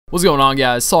What's going on,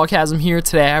 guys? Sawcasm here.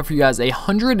 Today I have for you guys a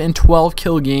 112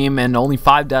 kill game and only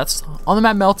 5 deaths on the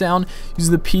map Meltdown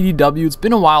using the PDW. It's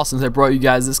been a while since I brought you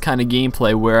guys this kind of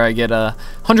gameplay where I get a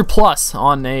 100 plus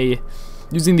on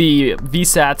using the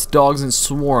VSATs, dogs, and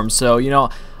swarms. So, you know,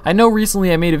 I know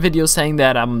recently I made a video saying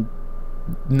that I'm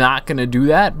not gonna do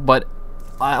that, but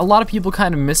a lot of people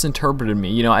kind of misinterpreted me.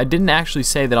 You know, I didn't actually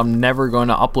say that I'm never going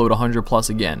to upload 100 plus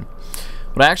again.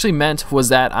 What I actually meant was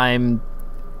that I'm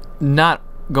not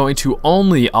going to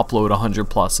only upload 100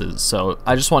 pluses. So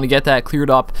I just want to get that cleared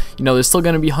up. You know, there's still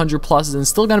going to be 100 pluses and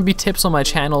still going to be tips on my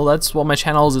channel. That's what my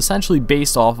channel is essentially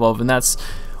based off of, and that's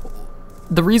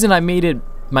the reason I made it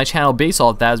my channel based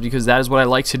off that, is because that is what I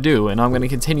like to do, and I'm going to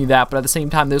continue that. But at the same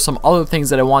time, there's some other things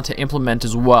that I want to implement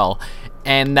as well,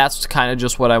 and that's kind of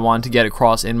just what I wanted to get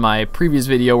across in my previous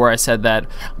video, where I said that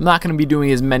I'm not going to be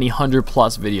doing as many 100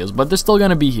 plus videos, but they're still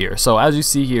going to be here. So as you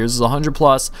see here, this is 100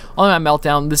 plus on my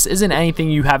Meltdown. This isn't anything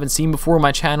you haven't seen before on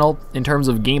my channel in terms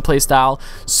of gameplay style,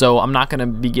 so I'm not going to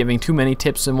be giving too many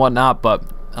tips and whatnot, but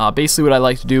basically what I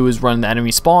like to do is run the enemy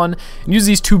spawn and use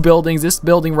these two buildings, this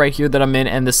building right here that I'm in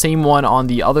and the same one on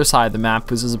the other side of the map.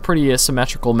 This is a pretty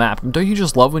asymmetrical map. Don't you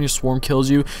just love when your swarm kills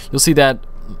you? You'll see that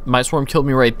my swarm killed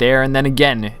me right there, and then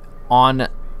again on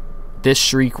this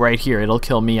streak right here, it'll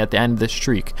kill me at the end of this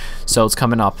streak. So it's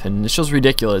coming up, and it's just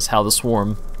ridiculous how the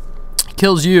swarm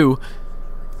kills you.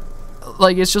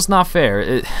 Like, it's just not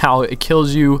fair how it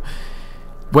kills you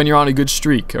when you're on a good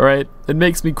streak. Alright, it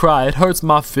makes me cry, it hurts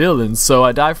my feelings. So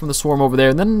I die from the swarm over there,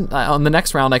 and then on the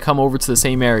next round I come over to the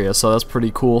same area, so that's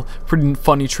pretty cool, pretty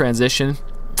funny transition.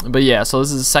 But yeah, so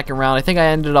this is the second round. I think I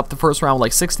ended up the first round with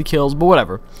like 60 kills, but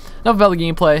whatever. Enough about the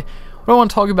gameplay. What I want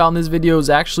to talk about in this video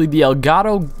is actually the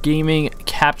Elgato Gaming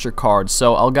Capture card.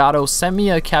 So Elgato sent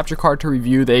me a capture card to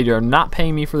review. They are not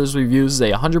paying me for this review. This is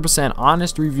a 100%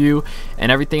 honest review,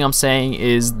 and everything I'm saying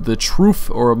is the truth,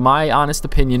 or my honest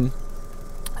opinion.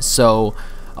 So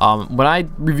when I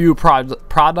review a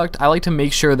product, I like to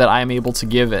make sure that I am able to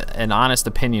give an honest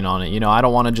opinion on it. You know, I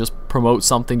don't want to just promote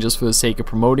something just for the sake of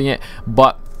promoting it,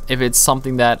 but if it's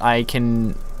something that I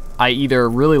either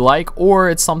really like, or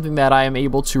it's something that I am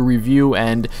able to review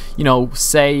and, you know,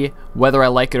 say whether I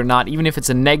like it or not, even if it's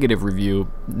a negative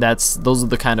review, those are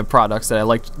the kind of products that I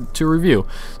like to review.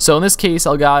 So in this case,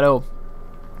 Elgato,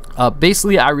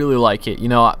 basically I really like it. You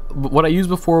know, what I used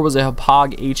before was a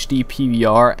Hauppauge HD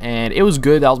PVR, and it was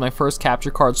good. That was my first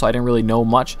capture card, so I didn't really know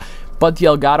much, but the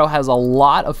Elgato has a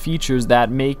lot of features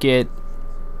that make it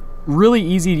really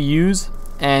easy to use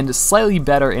and slightly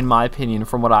better in my opinion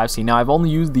from what I've seen. Now, I've only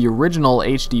used the original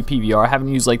HD PVR. I haven't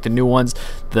used like the new ones,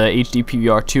 the HD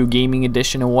PVR 2 Gaming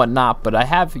Edition and whatnot, but I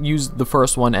have used the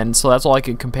first one, and so that's all I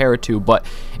could compare it to. But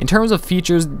in terms of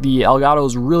features, the Elgato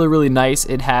is really, really nice.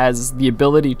 It has the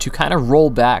ability to kind of roll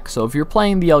back. So if you're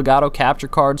playing the Elgato capture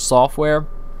card software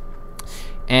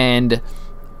and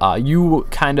you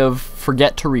kind of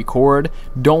forget to record,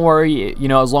 don't worry. You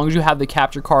know, as long as you have the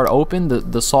capture card open,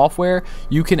 the software,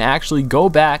 you can actually go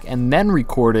back and then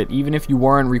record it, even if you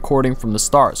weren't recording from the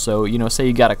start. So, you know, say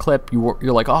you got a clip, you're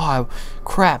like, oh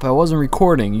crap, I wasn't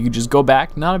recording. You just go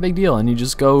back, not a big deal, and you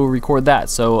just go record that.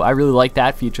 So I really like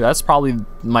that feature. That's probably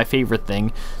my favorite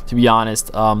thing, to be honest.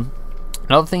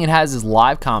 Another thing it has is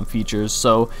live comm features.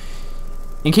 So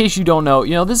in case you don't know,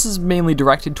 you know, this is mainly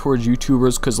directed towards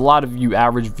YouTubers, because a lot of you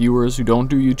average viewers who don't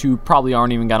do YouTube probably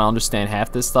aren't even gonna understand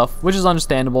half this stuff, which is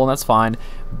understandable, and that's fine.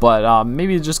 But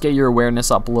maybe just get your awareness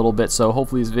up a little bit, so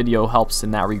hopefully this video helps in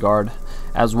that regard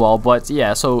as well. But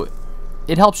yeah, so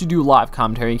it helps you do live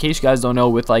commentary. In case you guys don't know,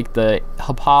 with like the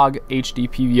Hauppauge HD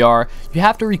PVR, you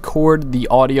have to record the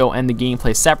audio and the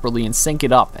gameplay separately and sync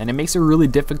it up, and it makes it really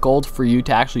difficult for you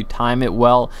to actually time it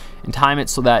well and time it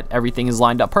so that everything is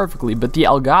lined up perfectly. But the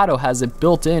Elgato has it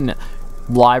built in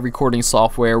live recording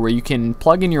software where you can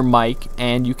plug in your mic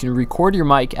and you can record your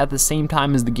mic at the same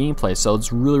time as the gameplay. So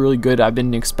it's really, really good. I've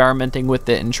been experimenting with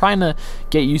it and trying to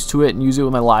get used to it and use it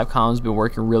with my live comms. It's been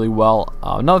working really well.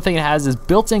 Another thing it has is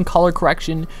built-in color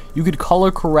correction. You could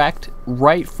color correct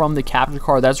right from the capture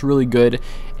card. That's really good,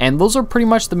 and those are pretty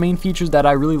much the main features that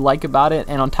I really like about it.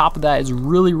 And on top of that, it's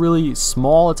really, really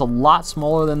small. It's a lot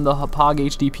smaller than the Hauppauge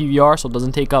HD PVR, so it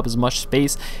doesn't take up as much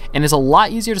space, and it's a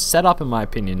lot easier to set up in my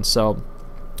opinion. So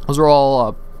those are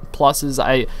all pluses.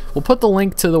 I will put the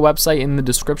link to the website in the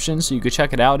description, so you could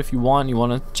check it out if you want. You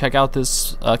want to check out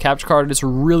this capture card. It's a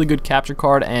really good capture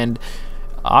card, and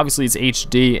obviously it's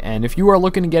HD. And if you are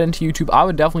looking to get into YouTube, I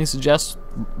would definitely suggest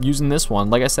using this one.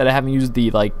 Like I said, I haven't used the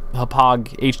like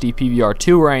Hauppauge HD PVR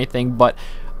 2 or anything, but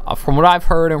from what I've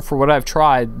heard and from what I've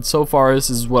tried so far, this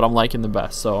is what I'm liking the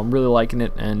best. So I'm really liking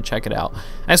it, and check it out.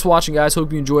 Thanks for watching, guys.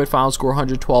 Hope you enjoyed. Final score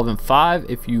 112-5.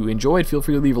 If you enjoyed, feel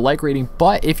free to leave a like rating.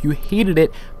 But if you hated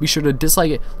it, be sure to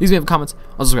dislike it. Leave me in the comments.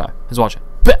 I'll subscribe. Thanks for watching.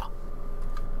 Bye.